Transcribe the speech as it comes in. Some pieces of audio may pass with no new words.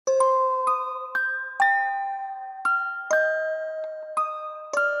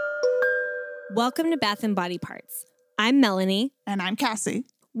Welcome to Bath and Body Parts. I'm Melanie. And I'm Cassie.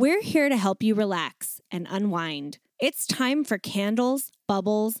 We're here to help you relax and unwind. It's time for candles,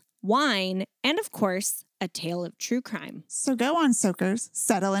 bubbles, wine, and of course, a tale of true crime. So go on, soakers,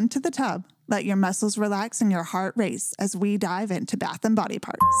 settle into the tub, let your muscles relax and your heart race as we dive into Bath and Body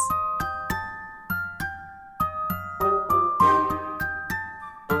Parts.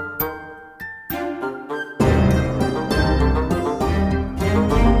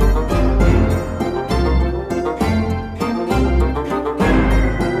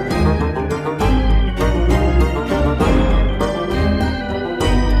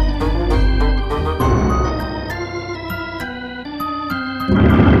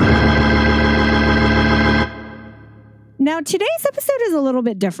 Now, today's episode is a little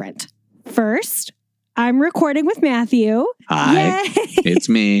bit different. First, I'm recording with Matthew. Hi, it's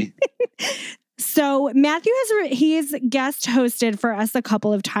me. So Matthew he's guest hosted for us a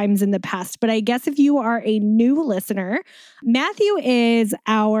couple of times in the past, but I guess if you are a new listener, Matthew is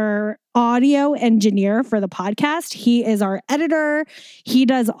our audio engineer for the podcast. He is our editor. He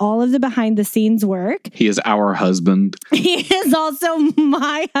does all of the behind the scenes work. He is our husband. He is also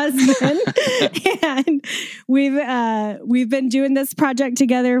my husband. And we've been doing this project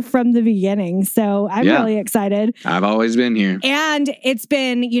together from the beginning. So I'm really excited. I've always been here. And it's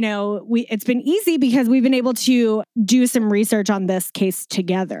been, it's been easy because we've been able to do some research on this case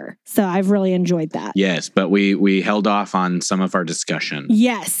together. So I've really enjoyed that. Yes, but we held off on some of our discussion.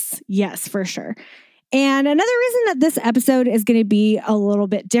 Yes, for sure. And another reason that this episode is going to be a little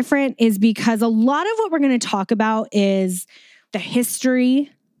bit different is because a lot of what we're going to talk about is the history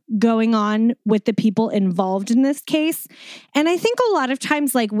going on with the people involved in this case. And I think a lot of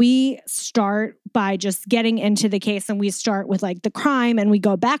times, we start by just getting into the case and we start with the crime and we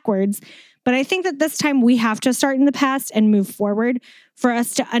go backwards. But I think that this time we have to start in the past and move forward for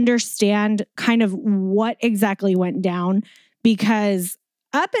us to understand kind of what exactly went down. Because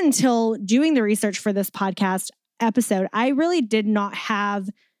up until doing the research for this podcast episode, I really did not have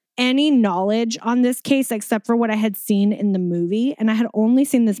any knowledge on this case except for what I had seen in the movie. And I had only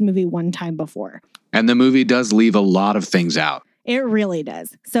seen this movie one time before. And the movie does leave a lot of things out. It really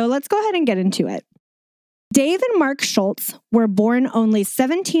does. So let's go ahead and get into it. Dave and Mark Schultz were born only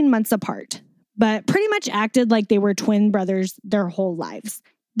 17 months apart, but pretty much acted like they were twin brothers their whole lives.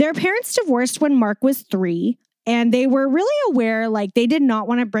 Their parents divorced when Mark was 3. And they were really aware, they did not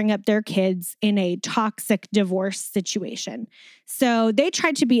want to bring up their kids in a toxic divorce situation. So they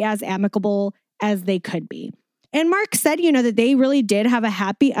tried to be as amicable as they could be. And Mark said, that they really did have a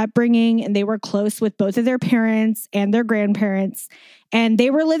happy upbringing and they were close with both of their parents and their grandparents. And they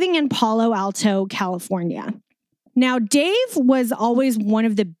were living in Palo Alto, California. Now, Dave was always one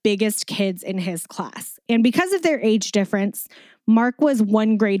of the biggest kids in his class. And because of their age difference, Mark was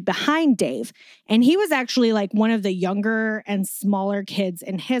 1 grade behind Dave, and he was actually one of the younger and smaller kids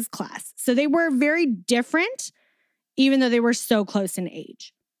in his class. So they were very different, even though they were so close in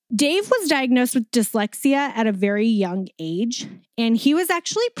age. Dave was diagnosed with dyslexia at a very young age, and he was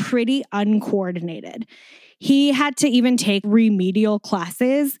actually pretty uncoordinated. He had to even take remedial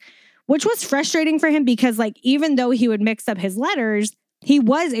classes, which was frustrating for him because even though he would mix up his letters, he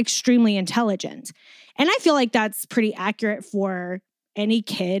was extremely intelligent. And I feel like that's pretty accurate for any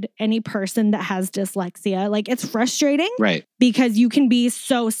kid, any person that has dyslexia. It's frustrating, right? Because you can be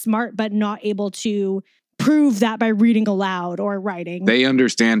so smart, but not able to prove that by reading aloud or writing. They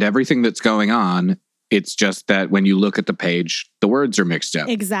understand everything that's going on. It's just that when you look at the page, the words are mixed up.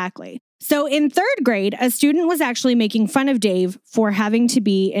 Exactly. So in 3rd grade, a student was actually making fun of Dave for having to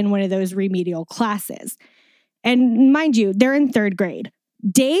be in one of those remedial classes. And mind you, they're in 3rd grade.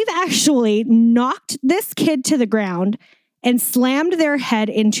 Dave actually knocked this kid to the ground and slammed their head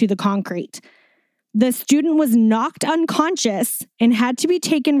into the concrete. The student was knocked unconscious and had to be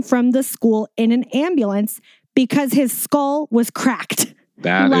taken from the school in an ambulance because his skull was cracked.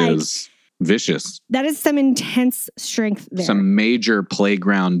 That is vicious. That is some intense strength there. Some major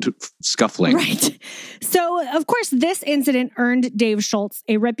playground scuffling. Right. So, of course, this incident earned Dave Schultz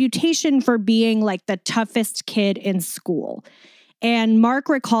a reputation for being the toughest kid in school. And Mark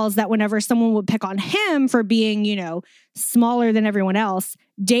recalls that whenever someone would pick on him for being, smaller than everyone else,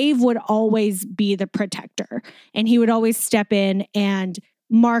 Dave would always be the protector. And he would always step in, and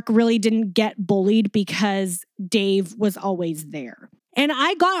Mark really didn't get bullied because Dave was always there. And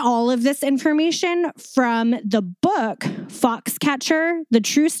I got all of this information from the book Foxcatcher, The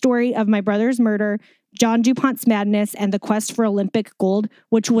True Story of My Brother's Murder, John DuPont's Madness, and the Quest for Olympic Gold,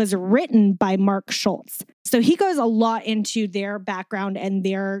 which was written by Mark Schultz. So he goes a lot into their background and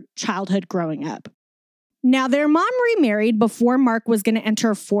their childhood growing up. Now, their mom remarried before Mark was going to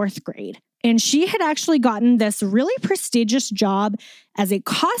enter 4th grade. And she had actually gotten this really prestigious job as a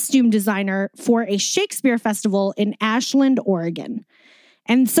costume designer for a Shakespeare festival in Ashland, Oregon.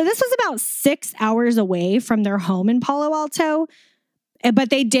 And so this was about 6 hours away from their home in Palo Alto.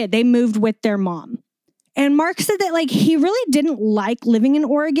 But they moved with their mom. And Mark said that like he really didn't like living in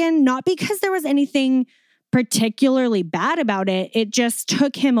Oregon, not because there was anything particularly bad about it. It just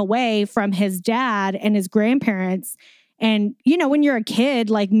took him away from his dad and his grandparents. And, you know, when you're a kid,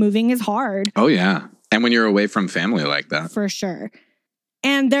 like moving is hard. Oh, yeah. And when you're away from family like that. For sure.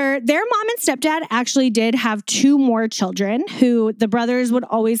 And their mom and stepdad actually did have 2 more children who the brothers would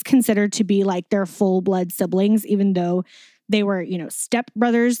always consider to be like their full blood siblings, even though they were, you know, step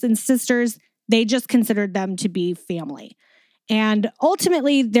brothers and sisters. They just considered them to be family. And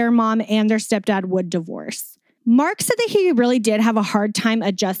ultimately, their mom and their stepdad would divorce. Mark said that he really did have a hard time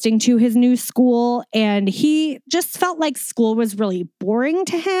adjusting to his new school, and he just felt like school was really boring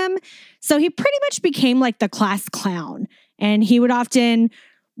to him. So he pretty much became like the class clown. And he would often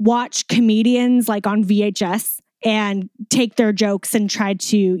watch comedians like on VHS and take their jokes and try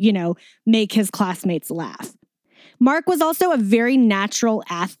to, you know, make his classmates laugh. Mark was also a very natural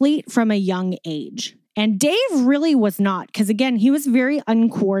athlete from a young age. And Dave really was not, because again, he was very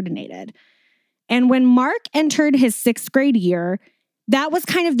uncoordinated. And when Mark entered his 6th grade year, that was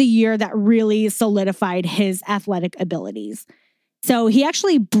kind of the year that really solidified his athletic abilities. So he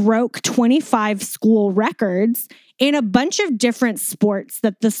actually broke 25 school records in a bunch of different sports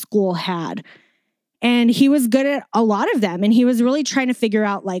that the school had. And he was good at a lot of them. And he was really trying to figure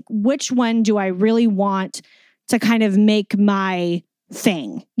out, like, which one do I really want to kind of make my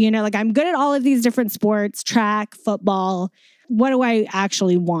thing? You know, like I'm good at all of these different sports, track, football. What do I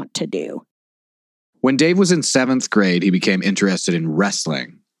actually want to do? When Dave was in 7th grade, he became interested in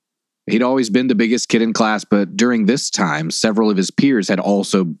wrestling. He'd always been the biggest kid in class, but during this time, several of his peers had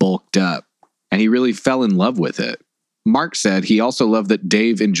also bulked up, and he really fell in love with it. Mark said he also loved that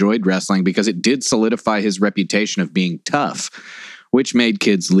Dave enjoyed wrestling because it did solidify his reputation of being tough, which made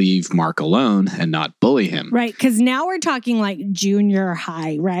kids leave Mark alone and not bully him. Right, because now we're talking like junior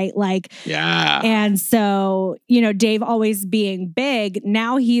high, right? Like, yeah. And so, you know, Dave always being big,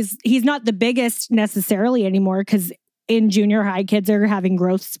 now he's not the biggest necessarily anymore, because in junior high, kids are having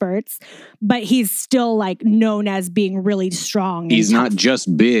growth spurts, but he's still like known as being really strong. He's not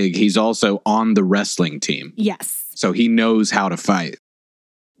just big, he's also on the wrestling team. Yes. So he knows how to fight.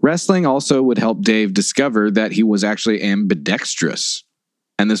 Wrestling also would help Dave discover that he was actually ambidextrous.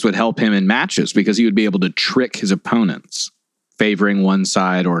 And this would help him in matches because he would be able to trick his opponents, favoring one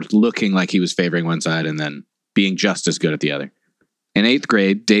side or looking like he was favoring one side and then being just as good at the other. In 8th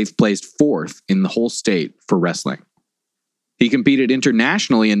grade, Dave placed 4th in the whole state for wrestling. He competed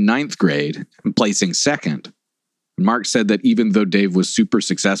internationally in 9th grade, placing 2nd. Mark said that even though Dave was super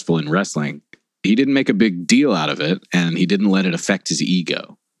successful in wrestling, he didn't make a big deal out of it, and he didn't let it affect his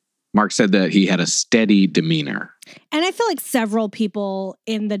ego. Mark said that he had a steady demeanor. And I feel like several people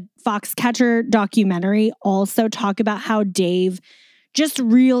in the Foxcatcher documentary also talk about how Dave just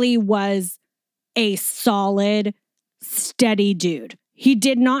really was a solid, steady dude. He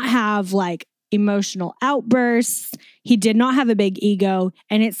did not have like emotional outbursts. He did not have a big ego.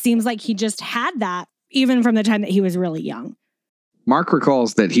 And it seems like he just had that even from the time that he was really young. Mark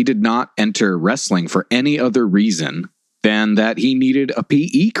recalls that he did not enter wrestling for any other reason than that he needed a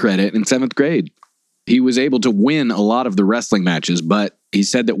PE credit in 7th grade. He was able to win a lot of the wrestling matches, but he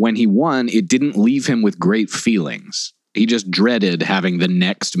said that when he won, it didn't leave him with great feelings. He just dreaded having the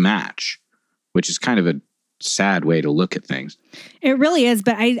next match, which is kind of a sad way to look at things. It really is,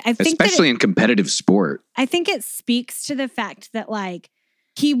 but I think especially in competitive sport. I think it speaks to the fact that like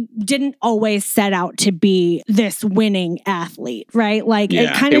he didn't always set out to be this winning athlete, right? Like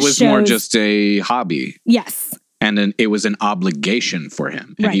it kind of shows... It was more just a hobby. Yes. And then it was an obligation for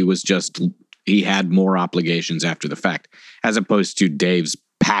him. And right. He had more obligations after the fact, as opposed to Dave's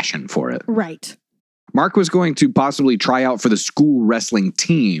passion for it. Right. Mark was going to possibly try out for the school wrestling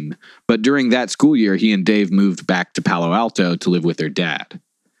team, but during that school year, he and Dave moved back to Palo Alto to live with their dad.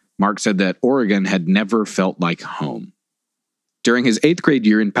 Mark said that Oregon had never felt like home. During his 8th grade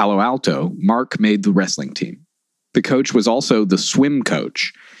year in Palo Alto, Mark made the wrestling team. The coach was also the swim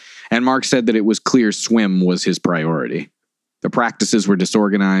coach, and Mark said that it was clear swim was his priority. The practices were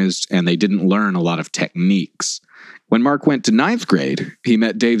disorganized, and they didn't learn a lot of techniques. When Mark went to 9th grade, he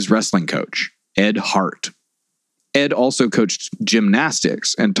met Dave's wrestling coach, Ed Hart. Ed also coached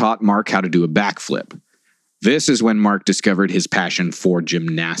gymnastics and taught Mark how to do a backflip. This is when Mark discovered his passion for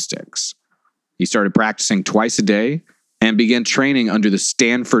gymnastics. He started practicing twice a day and began training under the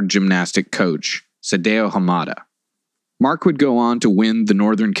Stanford gymnastic coach, Sadeo Hamada. Mark would go on to win the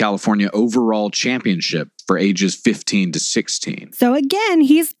Northern California overall championship for ages 15 to 16. So again,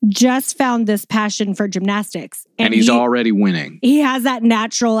 he's just found this passion for gymnastics. And he's already winning. He has that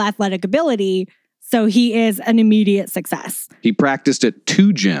natural athletic ability, so he is an immediate success. He practiced at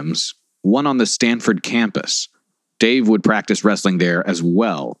 2 gyms, one on the Stanford campus. Dave would practice wrestling there as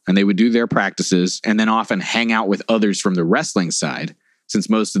well, and they would do their practices and then often hang out with others from the wrestling side, since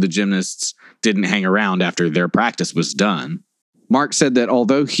most of the gymnasts didn't hang around after their practice was done. Mark said that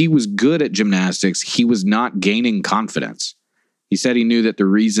although he was good at gymnastics, he was not gaining confidence. He said he knew that the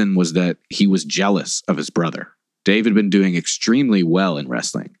reason was that he was jealous of his brother. Dave had been doing extremely well in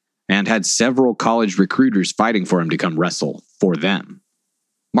wrestling and had several college recruiters fighting for him to come wrestle for them.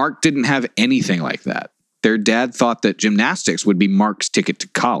 Mark didn't have anything like that. Their dad thought that gymnastics would be Mark's ticket to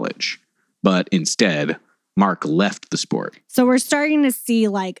college, but instead, Mark left the sport. So we're starting to see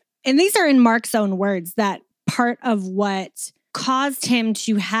and these are in Mark's own words, that part of what caused him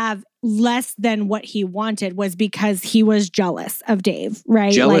to have less than what he wanted was because he was jealous of Dave,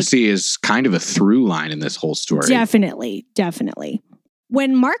 right? Jealousy is kind of a through line in this whole story. Definitely.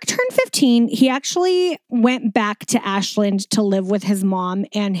 When Mark turned 15, he actually went back to Ashland to live with his mom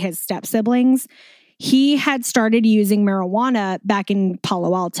and his step-siblings. He had started using marijuana back in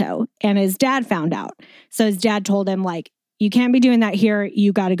Palo Alto, and his dad found out. So his dad told him, you can't be doing that here.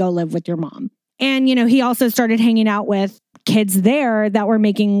 You got to go live with your mom. And, he also started hanging out with kids there that were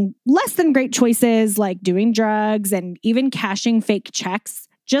making less than great choices, like doing drugs and even cashing fake checks.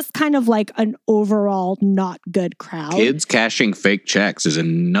 Just kind of like an overall not good crowd. Kids cashing fake checks is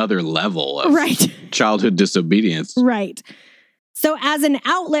another level of childhood disobedience. Right. So as an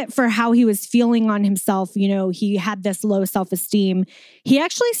outlet for how he was feeling on himself, he had this low self-esteem. He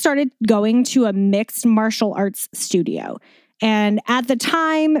actually started going to a mixed martial arts studio. And at the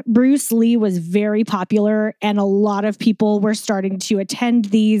time, Bruce Lee was very popular and a lot of people were starting to attend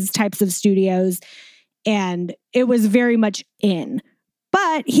these types of studios. And it was very much in.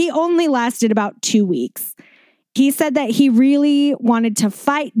 But he only lasted about 2 weeks. He said that he really wanted to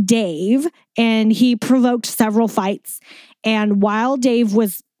fight Dave, and he provoked several fights. And while Dave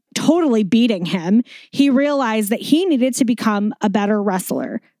was totally beating him, he realized that he needed to become a better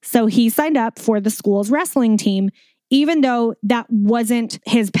wrestler. So he signed up for the school's wrestling team, even though that wasn't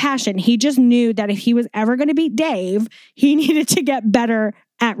his passion. He just knew that if he was ever going to beat Dave, he needed to get better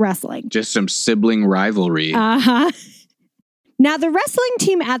at wrestling. Just some sibling rivalry. Now, the wrestling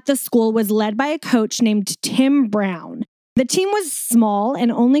team at the school was led by a coach named Tim Brown. The team was small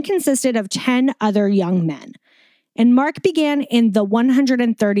and only consisted of 10 other young men. And Mark began in the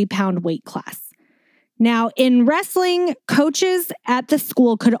 130-pound weight class. Now, in wrestling, coaches at the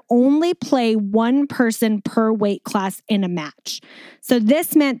school could only play one person per weight class in a match. So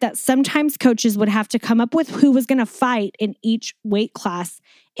this meant that sometimes coaches would have to come up with who was going to fight in each weight class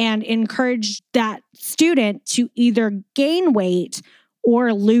and encourage that student to either gain weight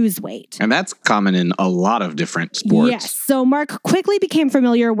or lose weight. And that's common in a lot of different sports. Yes. So Mark quickly became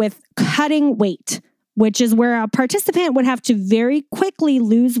familiar with cutting weight, which is where a participant would have to very quickly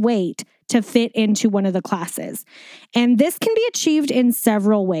lose weight to fit into one of the classes. And this can be achieved in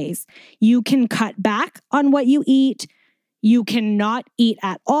several ways. You can cut back on what you eat, you can not eat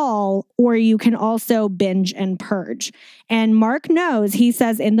at all, or you can also binge and purge. And Mark knows, he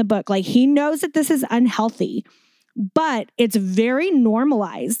says in the book, he knows that this is unhealthy, but it's very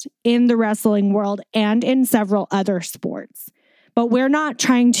normalized in the wrestling world and in several other sports. But we're not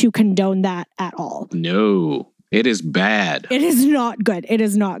trying to condone that at all. No. It is bad. It is not good. It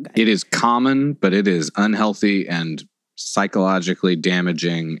is not good. It is common, but it is unhealthy and psychologically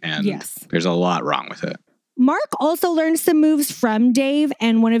damaging, and there's a lot wrong with it. Mark also learned some moves from Dave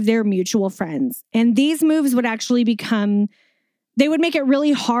and one of their mutual friends. And these moves would actually they would make it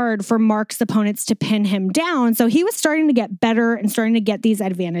really hard for Mark's opponents to pin him down. So he was starting to get better and starting to get these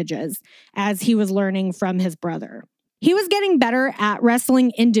advantages as he was learning from his brother. He was getting better at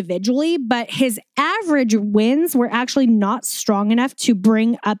wrestling individually, but his average wins were actually not strong enough to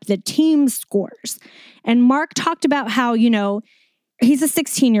bring up the team scores. And Mark talked about how, he's a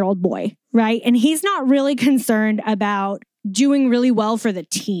 16-year-old boy, right? And he's not really concerned about doing really well for the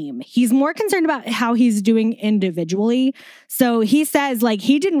team. He's more concerned about how he's doing individually. So he says,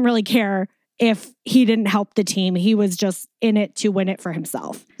 he didn't really care if he didn't help the team. He was just in it to win it for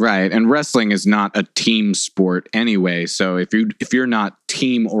himself. Right. And wrestling is not a team sport anyway. So if you're not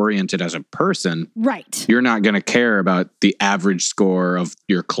team oriented as a person, right, you're not going to care about the average score of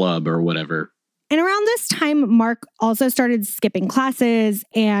your club or whatever. And around this time, Mark also started skipping classes,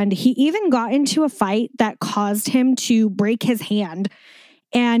 and he even got into a fight that caused him to break his hand.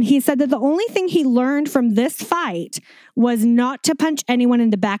 And he said that the only thing he learned from this fight was not to punch anyone in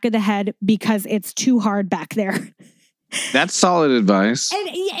the back of the head because it's too hard back there. That's solid advice. And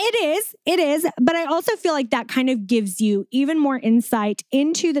it is. But I also feel like that kind of gives you even more insight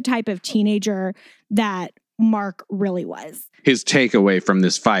into the type of teenager that Mark really was. His takeaway from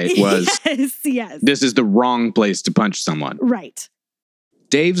this fight was, yes. This is the wrong place to punch someone. Right.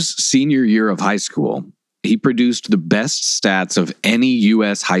 Dave's senior year of high school, he produced the best stats of any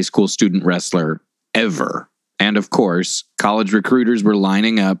U.S. high school student wrestler ever. And of course, college recruiters were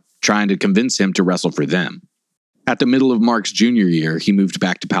lining up trying to convince him to wrestle for them. At the middle of Mark's junior year, he moved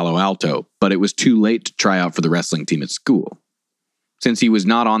back to Palo Alto, but it was too late to try out for the wrestling team at school. Since he was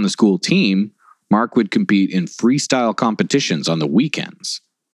not on the school team, Mark would compete in freestyle competitions on the weekends.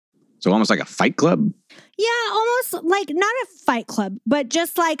 So almost like a fight club? Yeah, almost like not a fight club, but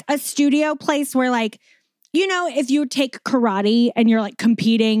just like a studio place where like, you know, if you take karate and you're like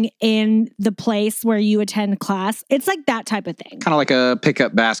competing in the place where you attend class, it's like that type of thing. Kind of like a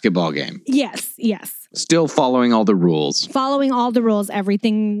pickup basketball game. Yes. Still following all the rules. Following all the rules,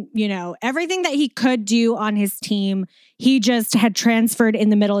 everything, you know, everything that he could do on his team, he just had transferred in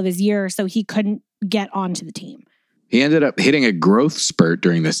the middle of his year, so he couldn't get onto the team. He ended up hitting a growth spurt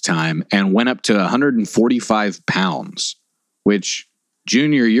during this time and went up to 145 pounds, which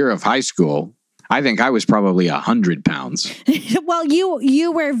junior year of high school, I think I was probably 100 pounds. Well,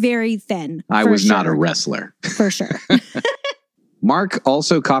 you were very thin. I was not a wrestler. For sure. Mark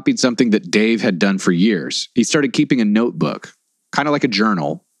also copied something that Dave had done for years. He started keeping a notebook, kind of like a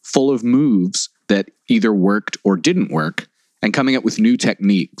journal, full of moves that either worked or didn't work, and coming up with new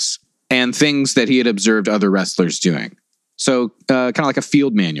techniques and things that he had observed other wrestlers doing. So kind of like a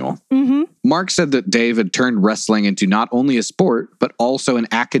field manual. Mm-hmm. Mark said that Dave had turned wrestling into not only a sport, but also an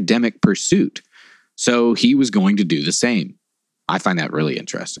academic pursuit. So he was going to do the same. I find that really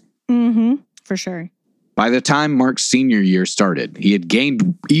interesting. Mm-hmm. For sure. By the time Mark's senior year started, he had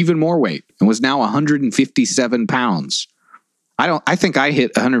gained even more weight and was now 157 pounds. I think I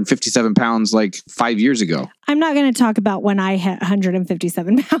hit 157 pounds like 5 years ago. I'm not going to talk about when I hit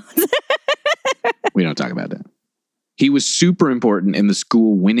 157 pounds. We don't talk about that. He was super important in the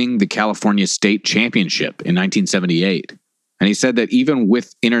school winning the California State Championship in 1978. And he said that even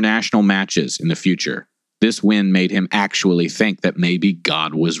with international matches in the future, this win made him actually think that maybe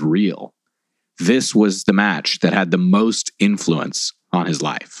God was real. This was the match that had the most influence on his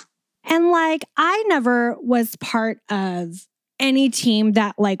life. And like, I never was part of any team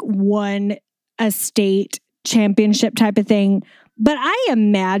that like won a state championship type of thing. But I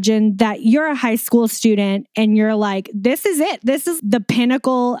imagine that you're a high school student and you're like, this is it. This is the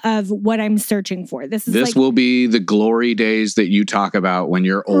pinnacle of what I'm searching for. This will be the glory days that you talk about when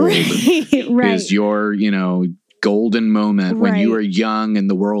you're old. Right. Is your, golden moment when you are young and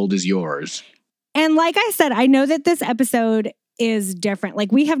the world is yours. And like I said, I know that this episode is different.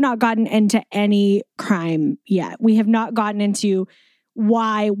 Like, we have not gotten into any crime yet. We have not gotten into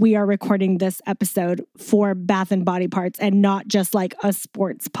why we are recording this episode for Bath and Body Parts and not just like a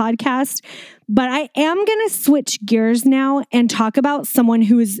sports podcast. But I am going to switch gears now and talk about someone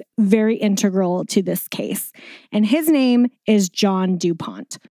who is very integral to this case. And his name is John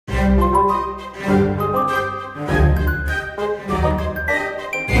DuPont.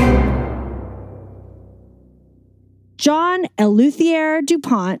 John Eleuthère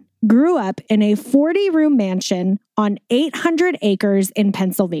DuPont grew up in a 40-room mansion on 800 acres in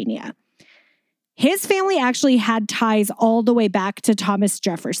Pennsylvania. His family actually had ties all the way back to Thomas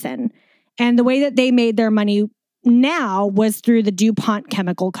Jefferson, and the way that they made their money now was through the DuPont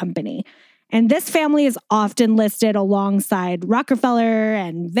Chemical Company. And this family is often listed alongside Rockefeller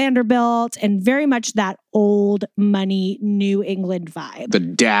and Vanderbilt, and very much that old money New England vibe. The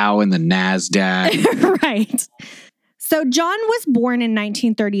Dow and the NASDAQ. Right. So John was born in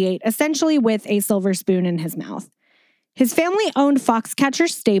 1938, essentially with a silver spoon in his mouth. His family owned Foxcatcher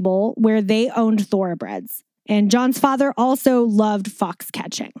Stable, where they owned thoroughbreds. And John's father also loved fox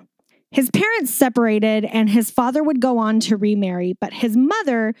catching. His parents separated, and his father would go on to remarry, but his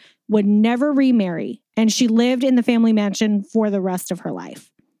mother would never remarry, and she lived in the family mansion for the rest of her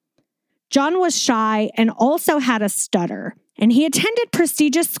life. John was shy and also had a stutter, and he attended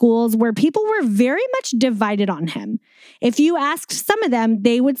prestigious schools where people were very much divided on him. If you asked some of them,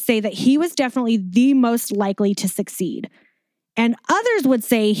 they would say that he was definitely the most likely to succeed. And others would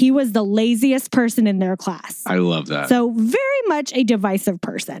say he was the laziest person in their class. I love that. So very much a divisive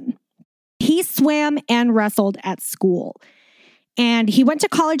person. He swam and wrestled at school. And he went to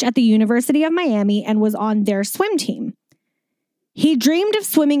college at the University of Miami and was on their swim team. He dreamed of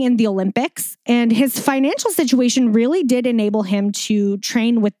swimming in the Olympics, and his financial situation really did enable him to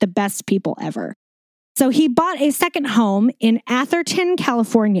train with the best people ever. So he bought a second home in Atherton,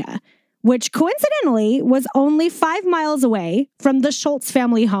 California, which coincidentally was only 5 miles away from the Schultz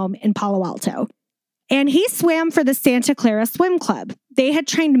family home in Palo Alto. And he swam for the Santa Clara Swim Club. They had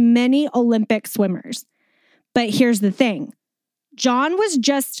trained many Olympic swimmers. But here's the thing. John was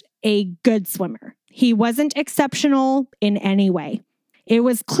just a good swimmer. He wasn't exceptional in any way. It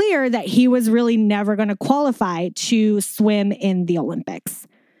was clear that he was really never going to qualify to swim in the Olympics.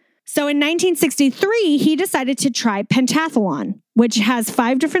 So in 1963, he decided to try pentathlon, which has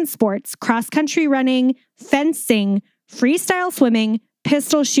 5 different sports: cross-country running, fencing, freestyle swimming,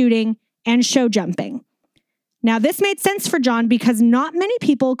 pistol shooting, and show jumping. Now, this made sense for John because not many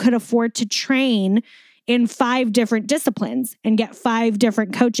people could afford to train in 5 different disciplines and get 5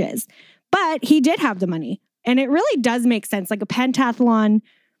 different coaches. But he did have the money. And it really does make sense. Like a pentathlon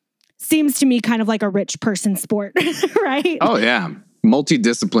seems to me kind of like a rich person sport, right? Oh, yeah.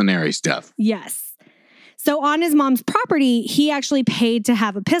 Multidisciplinary stuff. Yes. So on his mom's property, he actually paid to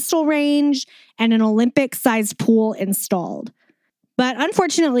have a pistol range and an Olympic-sized pool installed. But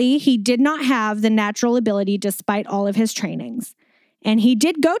unfortunately, he did not have the natural ability despite all of his trainings. And he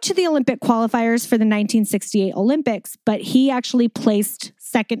did go to the Olympic qualifiers for the 1968 Olympics, but he actually placed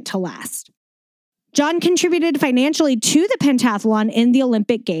second to last. John contributed financially to the pentathlon in the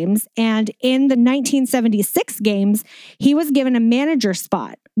Olympic Games, and in the 1976 Games, he was given a manager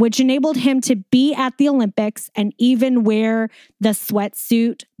spot, which enabled him to be at the Olympics and even wear the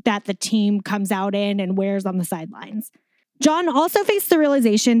sweatsuit that the team comes out in and wears on the sidelines. John also faced the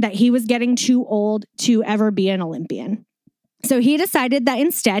realization that he was getting too old to ever be an Olympian. So he decided that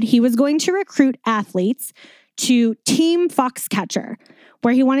instead he was going to recruit athletes to Team Foxcatcher,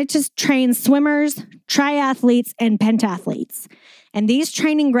 where he wanted to train swimmers, triathletes, and pentathletes. And these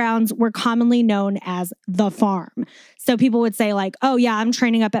training grounds were commonly known as the farm. So people would say like, oh yeah, I'm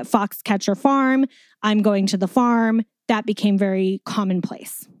training up at Foxcatcher Farm. I'm going to the farm. That became very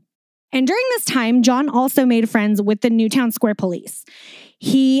commonplace. And during this time, John also made friends with the Newtown Square Police.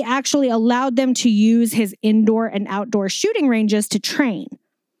 He actually allowed them to use his indoor and outdoor shooting ranges to train.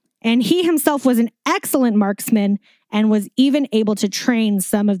 And he himself was an excellent marksman and was even able to train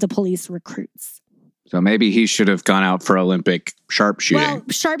some of the police recruits. So maybe he should have gone out for Olympic sharpshooting. Well,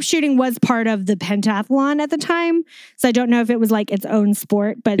 sharpshooting was part of the pentathlon at the time. So I don't know if it was like its own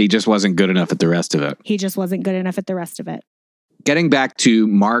sport, but he just wasn't good enough at the rest of it. He just wasn't good enough at the rest of it. Getting back to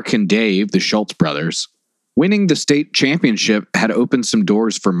Mark and Dave, the Schultz brothers, winning the state championship had opened some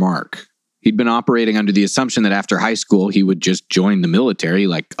doors for Mark. He'd been operating under the assumption that after high school, he would just join the military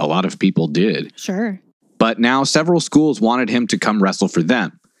like a lot of people did. Sure. But now several schools wanted him to come wrestle for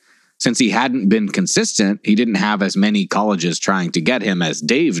them. Since he hadn't been consistent, he didn't have as many colleges trying to get him as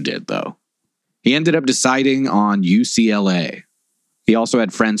Dave did, though. He ended up deciding on UCLA. He also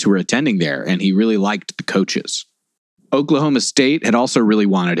had friends who were attending there, and he really liked the coaches. Oklahoma State had also really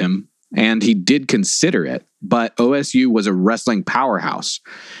wanted him, and he did consider it, but OSU was a wrestling powerhouse.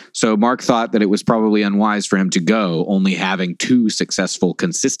 So Mark thought that it was probably unwise for him to go, only having 2 successful,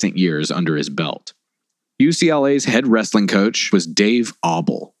 consistent years under his belt. UCLA's head wrestling coach was Dave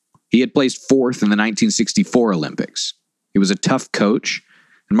Auble. He had placed 4th in the 1964 Olympics. He was a tough coach,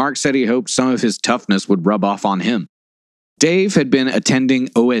 and Mark said he hoped some of his toughness would rub off on him. Dave had been attending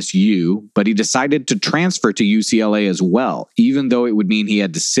OSU, but he decided to transfer to UCLA as well, even though it would mean he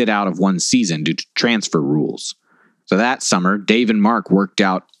had to sit out of one season due to transfer rules. So that summer, Dave and Mark worked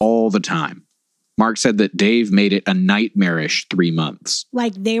out all the time. Mark said that Dave made it a nightmarish 3 months.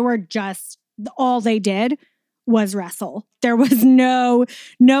 Like they were just, all they did was wrestle. There was no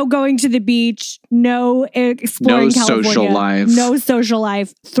going to the beach, no exploring California. No social life. No social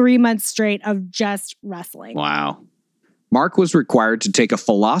life. 3 months straight of just wrestling. Wow. Mark was required to take a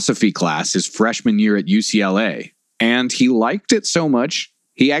philosophy class his freshman year at UCLA, and he liked it so much,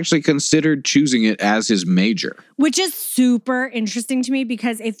 he actually considered choosing it as his major. Which is super interesting to me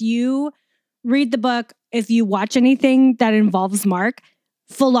because if you read the book, if you watch anything that involves Mark,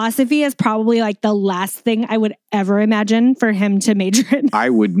 philosophy is probably like the last thing I would ever imagine for him to major in. I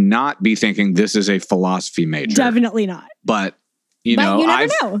would not be thinking this is a philosophy major. Definitely not. But, you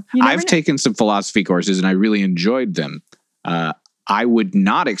know, I've taken some philosophy courses and I really enjoyed them. I would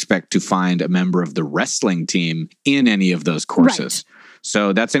not expect to find a member of the wrestling team in any of those courses. Right.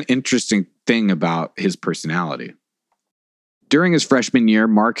 So that's an interesting thing about his personality. During his freshman year,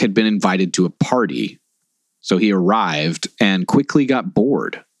 Mark had been invited to a party. So he arrived and quickly got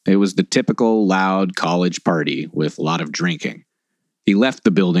bored. It was the typical loud college party with a lot of drinking. He left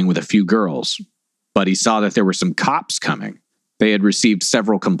the building with a few girls, but he saw that there were some cops coming. They had received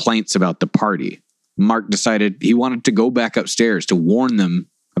several complaints about the party. Mark decided he wanted to go back upstairs to warn them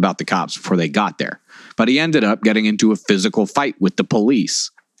about the cops before they got there. But he ended up getting into a physical fight with the police,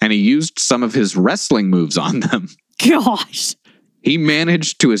 and he used some of his wrestling moves on them. Gosh. He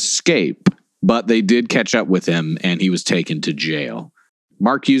managed to escape, but they did catch up with him, and he was taken to jail.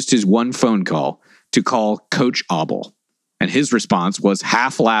 Mark used his one phone call to call Coach Abel, and his response was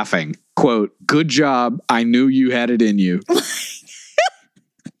half laughing, quote, "Good job. I knew you had it in you."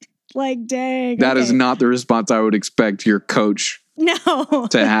 Like, dang. That is not the response I would expect your coach to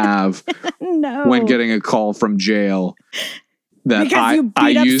have No. when getting a call from jail. That Because you I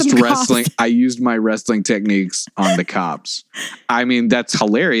beat up used some wrestling. cops. I used my wrestling techniques on the cops. I mean, that's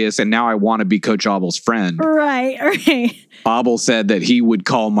hilarious. And now I want to be Coach Abel's friend. Right. Abel said that he would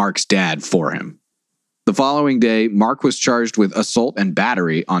call Mark's dad for him. The following day, Mark was charged with assault and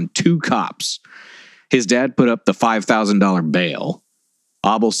battery on 2 cops. His dad put up the $5,000 bail.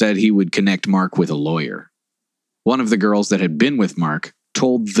 Abel said he would connect Mark with a lawyer. One of the girls that had been with Mark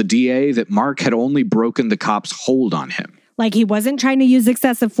told the DA that Mark had only broken the cops' hold on him. Like, he wasn't trying to use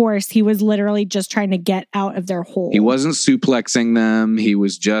excessive force. He was literally just trying to get out of their hold. He wasn't suplexing them. He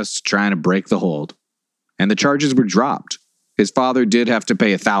was just trying to break the hold. And the charges were dropped. His father did have to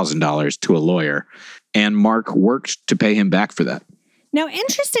pay $1,000 to a lawyer, and Mark worked to pay him back for that. Now,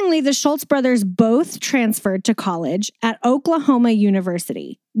 interestingly, the Schultz brothers both transferred to college at Oklahoma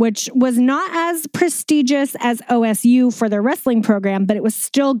University, which was not as prestigious as OSU for their wrestling program, but it was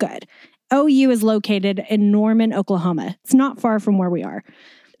still good. OU is located in Norman, Oklahoma. It's not far from where we are.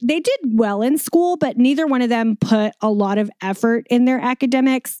 They did well in school, but neither one of them put a lot of effort in their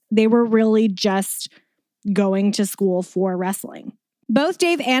academics. They were really just going to school for wrestling. Both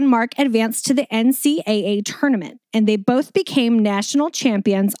Dave and Mark advanced to the NCAA tournament, and they both became national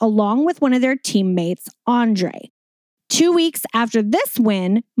champions along with one of their teammates, Andre. 2 weeks after this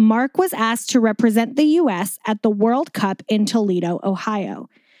win, Mark was asked to represent the U.S. at the World Cup in Toledo, Ohio.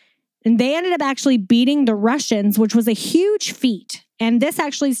 And they ended up actually beating the Russians, which was a huge feat. And this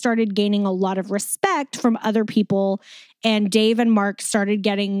actually started gaining a lot of respect from other people. And Dave and Mark started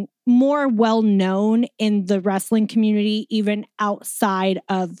getting more well-known in the wrestling community, even outside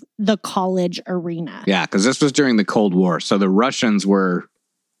of the college arena. Yeah, because this was during the Cold War. So the Russians were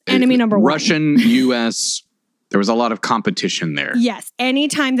enemy number one. Russian, U.S., there was a lot of competition there. Yes.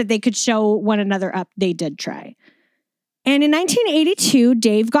 Anytime that they could show one another up, they did try. And in 1982,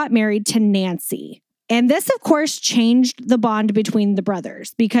 Dave got married to Nancy. And this, of course, changed the bond between the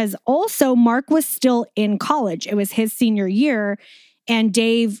brothers because also Mark was still in college. It was his senior year, and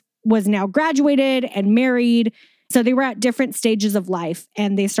Dave was now graduated and married. So they were at different stages of life,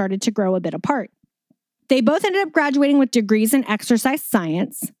 and they started to grow a bit apart. They both ended up graduating with degrees in exercise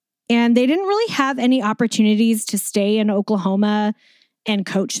science, and they didn't really have any opportunities to stay in Oklahoma and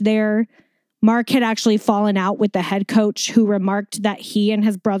coach there. Mark had actually fallen out with the head coach who remarked that he and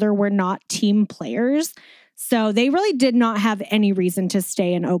his brother were not team players. So they really did not have any reason to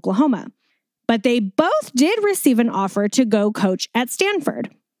stay in Oklahoma. But they both did receive an offer to go coach at Stanford.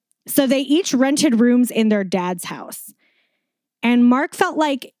 So they each rented rooms in their dad's house. And Mark felt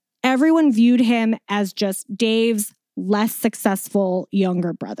like everyone viewed him as just Dave's less successful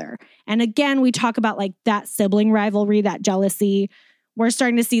younger brother. And again, we talk about like that sibling rivalry, that jealousy. We're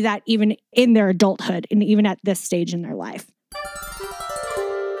starting to see that even in their adulthood and even at this stage in their life.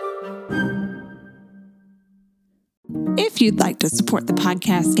 If you'd like to support the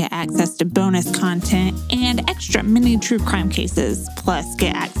podcast, get access to bonus content and extra mini true crime cases, plus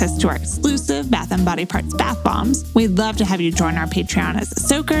get access to our exclusive Bath & Body Parts bath bombs, we'd love to have you join our Patreon as a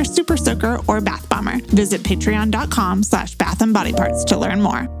soaker, super soaker, or bath bomber. Visit patreon.com/Bath & Body Parts to learn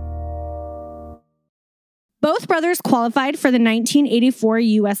more. Both brothers qualified for the 1984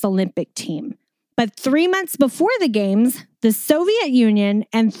 U.S. Olympic team. But 3 months before the Games, the Soviet Union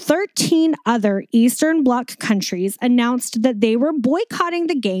and 13 other Eastern Bloc countries announced that they were boycotting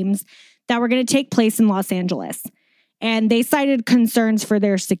the Games that were going to take place in Los Angeles. And they cited concerns for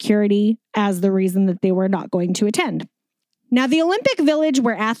their security as the reason that they were not going to attend. Now, the Olympic Village,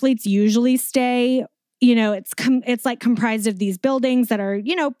 where athletes usually stay, it's like comprised of these buildings that are,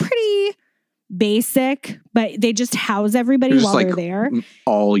 pretty basic, but they just house everybody while they're there.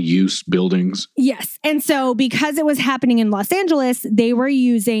 All use buildings. Yes. And so because it was happening in Los Angeles, they were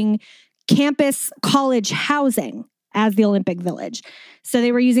using campus college housing as the Olympic Village. So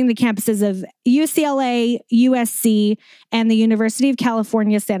they were using the campuses of UCLA, USC, and the University of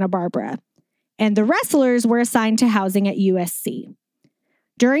California, Santa Barbara. And the wrestlers were assigned to housing at USC.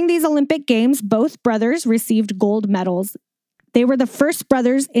 During these Olympic Games, both brothers received gold medals. They were the first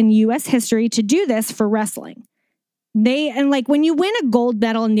brothers in U.S. history to do this for wrestling. When you win a gold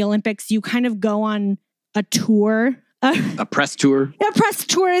medal in the Olympics, you kind of go on a tour. A press tour? A press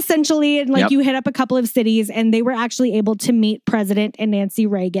tour, essentially. And you hit up a couple of cities, and they were actually able to meet President and Nancy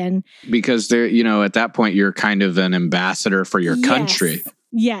Reagan. Because they're, at that point, you're kind of an ambassador for your country.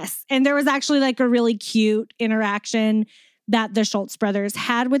 Yes. And there was actually a really cute interaction that the Schultz brothers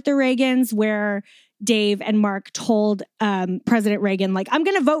had with the Reagans, where Dave and Mark told President Reagan, I'm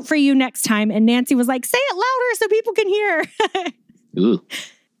going to vote for you next time. And Nancy was like, say it louder so people can hear. Ooh.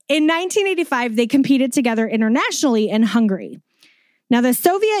 In 1985, they competed together internationally in Hungary. Now, the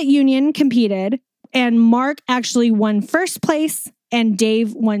Soviet Union competed, and Mark actually won first place, and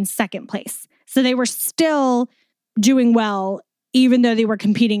Dave won second place. So they were still doing well, even though they were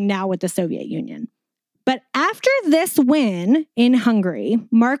competing now with the Soviet Union. But after this win in Hungary,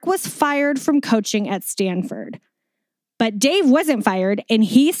 Mark was fired from coaching at Stanford. But Dave wasn't fired, and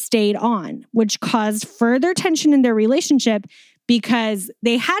he stayed on, which caused further tension in their relationship because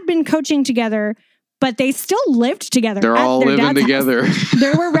they had been coaching together, but they still lived together. They're all living together.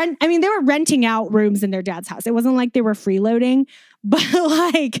 They were renting out rooms in their dad's house. It wasn't like they were freeloading, but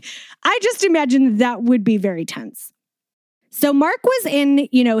I just imagine that would be very tense. So Mark was in,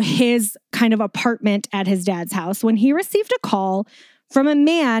 his kind of apartment at his dad's house when he received a call from a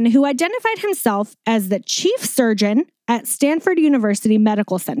man who identified himself as the chief surgeon at Stanford University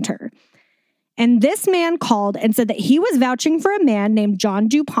Medical Center. And this man called and said that he was vouching for a man named John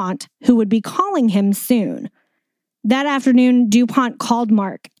DuPont who would be calling him soon. That afternoon, DuPont called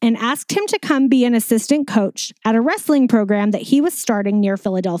Mark and asked him to come be an assistant coach at a wrestling program that he was starting near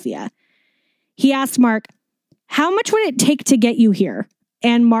Philadelphia. He asked Mark, how much would it take to get you here?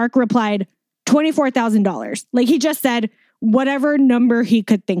 And Mark replied, $24,000. He just said whatever number he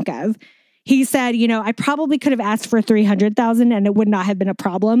could think of. He said, I probably could have asked for $300,000 and it would not have been a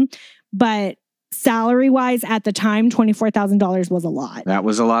problem. But salary-wise at the time, $24,000 was a lot. That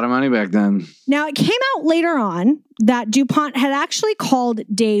was a lot of money back then. Now, it came out later on that DuPont had actually called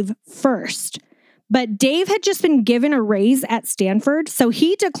Dave first. But Dave had just been given a raise at Stanford, so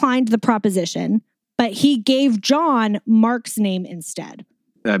he declined the proposition. But he gave John Mark's name instead.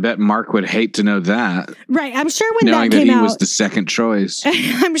 I bet Mark would hate to know that. Right. I'm sure when knowing that came that he out, was the second choice.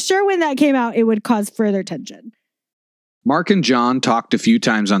 I'm sure when that came out, it would cause further tension. Mark and John talked a few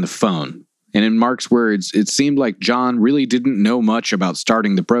times on the phone. And in Mark's words, it seemed like John really didn't know much about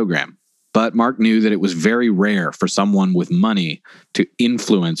starting the program. But Mark knew that it was very rare for someone with money to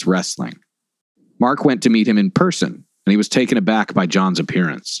influence wrestling. Mark went to meet him in person, and he was taken aback by John's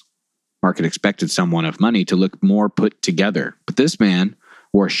appearance. Mark had expected someone of money to look more put together, but this man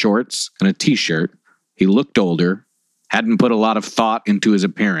wore shorts and a t-shirt. He looked older, hadn't put a lot of thought into his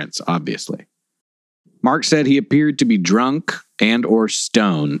appearance, obviously. Mark said he appeared to be drunk and or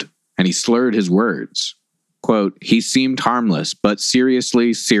stoned, and he slurred his words. Quote, he seemed harmless, but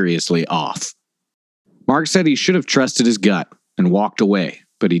seriously off. Mark said he should have trusted his gut and walked away,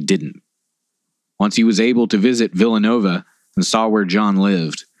 but he didn't. Once he was able to visit Villanova and saw where John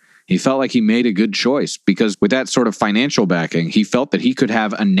lived, he felt like he made a good choice because with that sort of financial backing, he felt that he could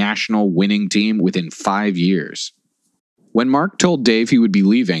have a national winning team within 5 years. When Mark told Dave he would be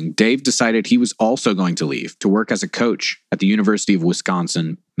leaving, Dave decided he was also going to leave to work as a coach at the University of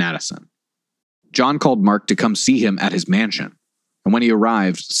Wisconsin-Madison. John called Mark to come see him at his mansion. And when he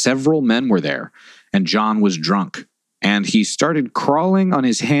arrived, several men were there, and John was drunk. And he started crawling on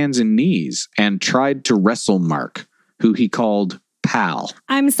his hands and knees and tried to wrestle Mark, who he called Pal.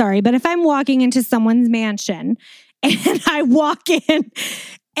 I'm sorry, but if I'm walking into someone's mansion and I walk in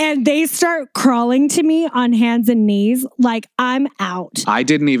and they start crawling to me on hands and knees, I'm out. I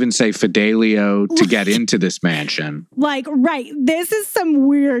didn't even say Fidelio to get into this mansion. Right. This is some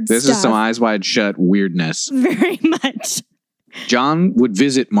weird stuff. This is some eyes wide shut weirdness. Very much. John would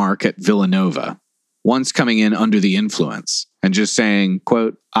visit Mark at Villanova, once coming in under the influence and just saying,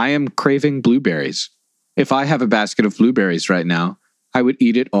 quote, I am craving blueberries. If I have a basket of blueberries right now, I would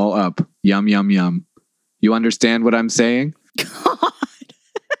eat it all up. Yum, yum, yum. You understand what I'm saying? God.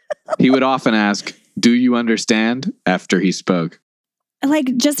 He would often ask, do you understand? After he spoke.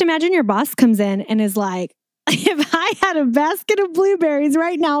 Just imagine your boss comes in and is like, if I had a basket of blueberries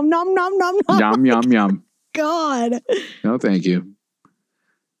right now, nom, nom, nom, nom. Yum, yum, yum. God. No, thank you.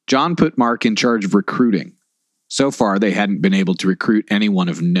 John put Mark in charge of recruiting. So far, they hadn't been able to recruit anyone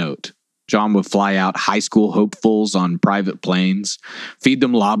of note. John would fly out high school hopefuls on private planes, feed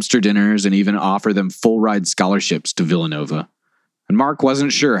them lobster dinners, and even offer them full-ride scholarships to Villanova. And Mark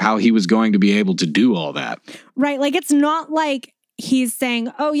wasn't sure how he was going to be able to do all that. Right. It's not like he's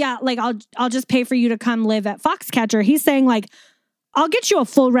saying, oh, yeah, I'll just pay for you to come live at Foxcatcher. He's saying, I'll get you a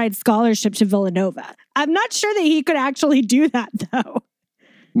full ride scholarship to Villanova. I'm not sure that he could actually do that, though.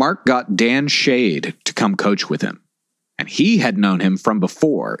 Mark got Dan Shade to come coach with him, and he had known him from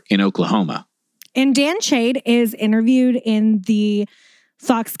before in Oklahoma. And Dan Shade is interviewed in the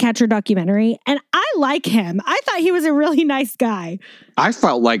Foxcatcher documentary, and I like him. I thought he was a really nice guy. I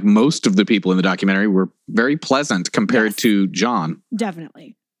felt like most of the people in the documentary were very pleasant compared to John.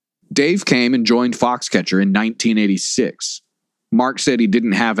 Definitely. Dave came and joined Foxcatcher in 1986. Mark said he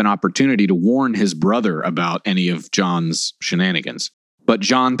didn't have an opportunity to warn his brother about any of John's shenanigans, but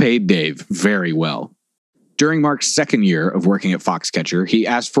John paid Dave very well. During Mark's second year of working at Foxcatcher, he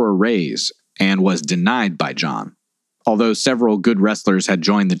asked for a raise and was denied by John. Although several good wrestlers had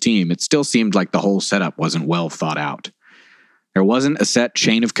joined the team, it still seemed like the whole setup wasn't well thought out. There wasn't a set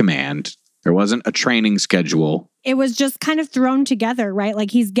chain of command. There wasn't a training schedule. It was just kind of thrown together, right? Like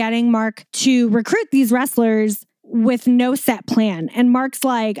he's getting Mark to recruit these wrestlers with no set plan. And Mark's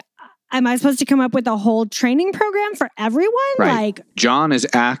like, am I supposed to come up with a whole training program for everyone? Right. Like, John is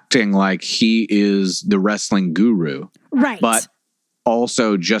acting like he is the wrestling guru. Right. But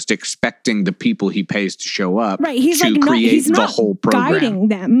also just expecting the people he pays to show up He's to like, create he's the not whole program. guiding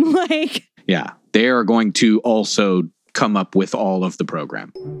them. Like, yeah, they are going to also come up with all of the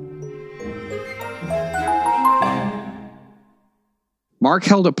program. Mark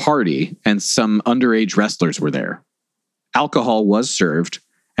held a party and some underage wrestlers were there. Alcohol was served,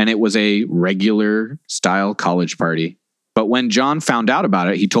 and it was a regular style college party. But when John found out about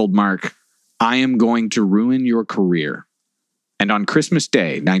it, he told Mark, "I am going to ruin your career." And on Christmas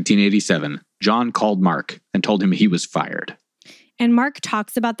Day, 1987, John called Mark and told him he was fired. and Mark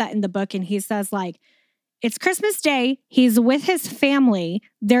talks about that in the book, and he says, like, it's Christmas Day. He's with his family.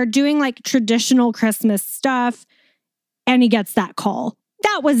 They're doing like traditional Christmas stuff, and he gets that call.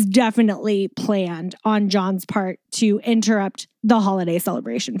 That was definitely planned on John's part to interrupt the holiday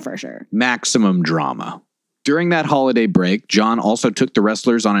celebration for sure. Maximum drama. During that holiday break, John also took the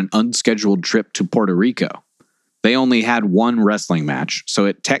wrestlers on an unscheduled trip to Puerto Rico. They only had one wrestling match, so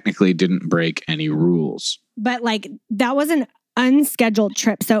it technically didn't break any rules. But like that was an unscheduled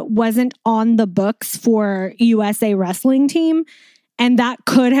trip, so it wasn't on the books for USA Wrestling Team, and that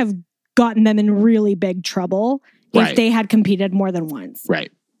could have gotten them in really big trouble if they had competed more than once.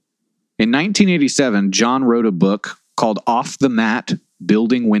 Right. In 1987, John wrote a book called Off the Mat,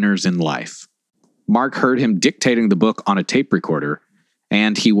 Building Winners in Life. Mark heard him dictating the book on a tape recorder,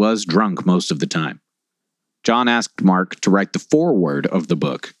 and he was drunk most of the time. John asked Mark to write the foreword of the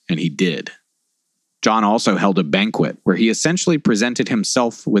book, and he did. John also held a banquet where he essentially presented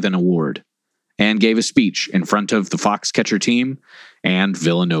himself with an award and gave a speech in front of the Foxcatcher team and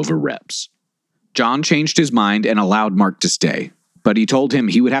Villanova reps. John changed his mind and allowed Mark to stay, but he told him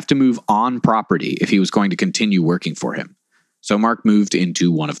he would have to move on property if he was going to continue working for him. So Mark moved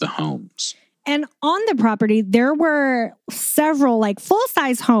into one of the homes. And on the property, there were several like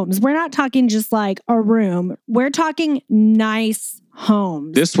full-size homes. We're not talking just like a room. We're talking nice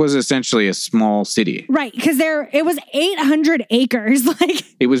homes. This was essentially a small city. Right, because it was 800 acres. Like,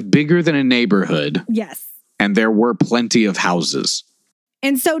 it was bigger than a neighborhood. Yes. And there were plenty of houses.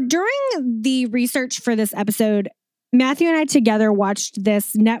 And so during the research for this episode, Matthew and I together watched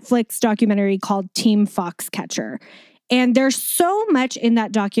this Netflix documentary called Team Foxcatcher. And there's so much in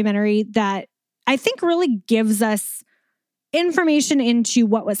that documentary that I think really gives us information into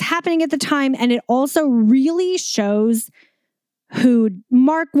what was happening at the time. And it also really shows who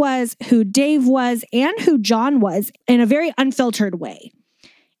Mark was, who Dave was, and who John was in a very unfiltered way.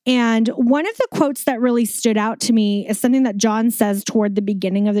 And one of the quotes that really stood out to me is something that John says toward the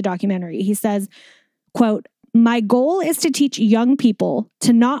beginning of the documentary. He says, quote, "My goal is to teach young people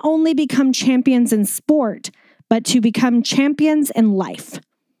to not only become champions in sport, but to become champions in life."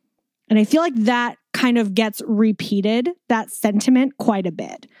 And I feel like that kind of gets repeated, that sentiment, quite a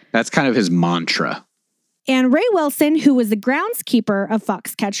bit. That's kind of his mantra. And Ray Wilson, who was the groundskeeper of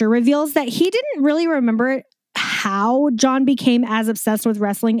Foxcatcher, reveals that he didn't really remember how John became as obsessed with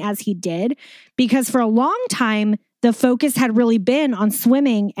wrestling as he did, because for a long time, the focus had really been on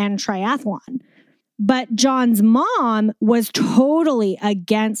swimming and triathlon. But John's mom was totally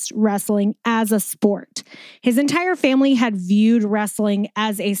against wrestling as a sport. His entire family had viewed wrestling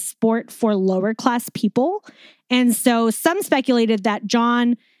as a sport for lower class people. And so some speculated that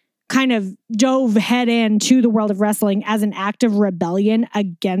John kind of dove head into the world of wrestling as an act of rebellion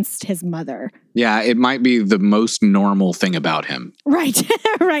against his mother. Yeah, it might be the most normal thing about him. Right,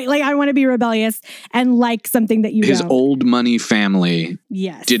 right. Like, I want to be rebellious and like something that you His don't. old money family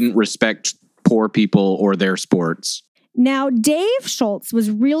Yes. didn't respect poor people or their sports. Now, Dave Schultz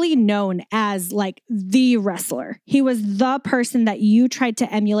was really known as like the wrestler. He was the person that you tried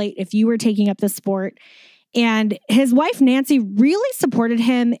to emulate if you were taking up the sport. And his wife, Nancy, really supported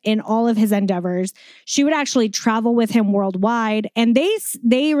him in all of his endeavors. She would actually travel with him worldwide, and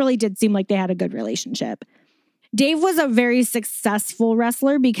they really did seem like they had a good relationship. Dave was a very successful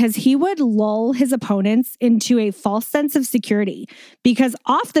wrestler because he would lull his opponents into a false sense of security, because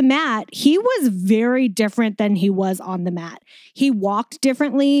off the mat, he was very different than he was on the mat. He walked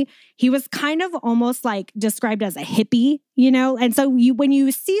differently. He was kind of almost like described as a hippie, you know? And so when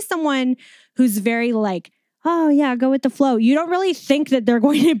you see someone who's very like, oh yeah, go with the flow, you don't really think that they're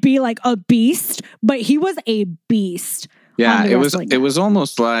going to be like a beast, but he was a beast. Yeah, it was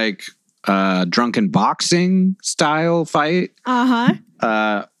almost like drunken boxing style fight.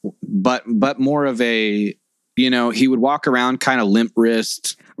 But more of a, he would walk around kind of limp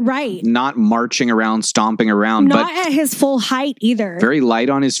wrist. Right. Not marching around, stomping around. Not but at his full height either. Very light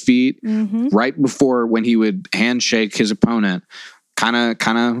on his feet. Right before when he would handshake his opponent. Kind of,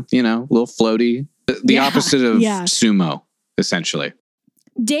 a little floaty. The opposite of sumo, essentially.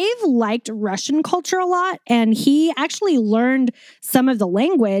 Dave liked Russian culture a lot, and he actually learned some of the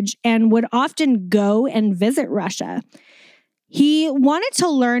language and would often go and visit Russia. He wanted to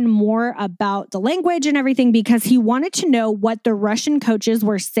learn more about the language and everything because he wanted to know what the Russian coaches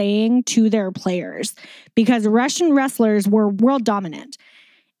were saying to their players, because Russian wrestlers were world dominant.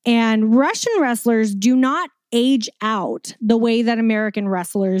 And Russian wrestlers do not age out the way that American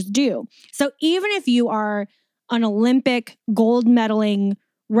wrestlers do. So even if you are an Olympic gold medaling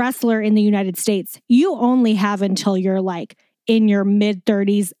wrestler in the United States, you only have until you're like in your mid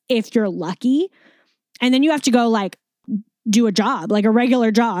 30s if you're lucky. And then you have to go like do a job, like a regular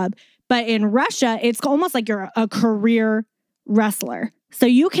job. But in Russia, it's almost like you're a career wrestler. So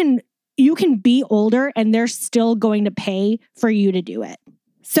you can be older and they're still going to pay for you to do it.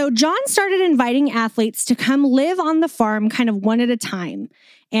 So John started inviting athletes to come live on the farm kind of one at a time.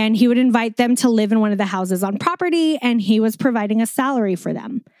 And he would invite them to live in one of the houses on property, and he was providing a salary for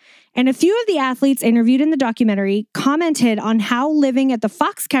them. And a few of the athletes interviewed in the documentary commented on how living at the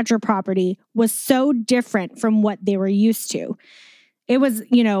Foxcatcher property was so different from what they were used to. It was,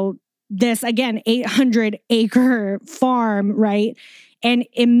 this, again, 800-acre farm, right? And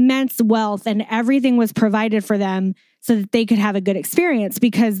immense wealth, and everything was provided for them so that they could have a good experience,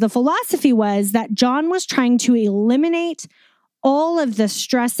 because the philosophy was that John was trying to eliminate all of the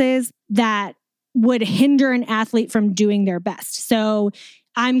stresses that would hinder an athlete from doing their best. So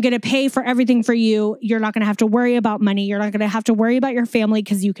I'm going to pay for everything for you. You're not going to have to worry about money. You're not going to have to worry about your family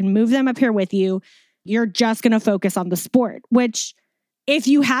because you can move them up here with you. You're just going to focus on the sport, which if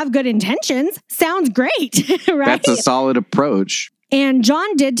you have good intentions, sounds great, right? That's a solid approach. And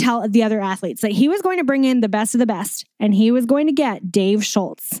John did tell the other athletes that he was going to bring in the best of the best, and he was going to get Dave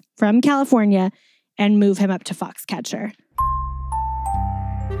Schultz from California and move him up to Foxcatcher.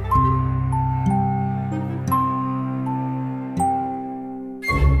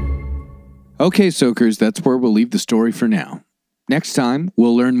 Okay, Soakers, that's where we'll leave the story for now. Next time,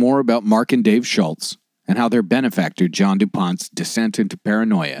 we'll learn more about Mark and Dave Schultz and how their benefactor, John DuPont's descent into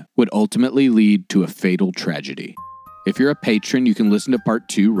paranoia would ultimately lead to a fatal tragedy. If you're a patron, you can listen to part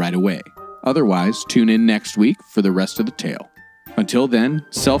 2 right away. Otherwise, tune in next week for the rest of the tale. Until then,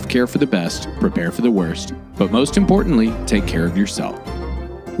 self-care for the best, prepare for the worst, but most importantly, take care of yourself.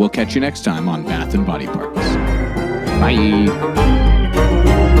 We'll catch you next time on Bath and Body Parts. Bye!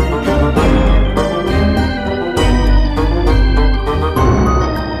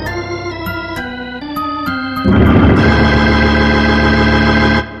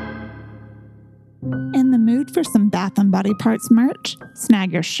 For some Bath & Body Parts merch,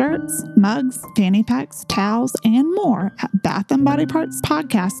 snag your shirts, mugs, fanny packs, towels, and more at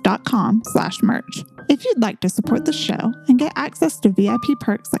bathandbodypartspodcast.com/merch. If you'd like to support the show and get access to VIP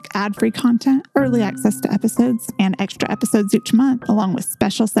perks like ad-free content, early access to episodes, and extra episodes each month, along with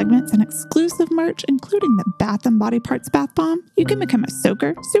special segments and exclusive merch, including the Bath & Body Parts Bath Bomb, you can become a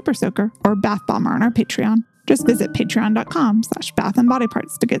soaker, super soaker, or bath bomber on our Patreon. Just visit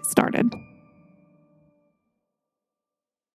patreon.com/bathandbodyparts to get started.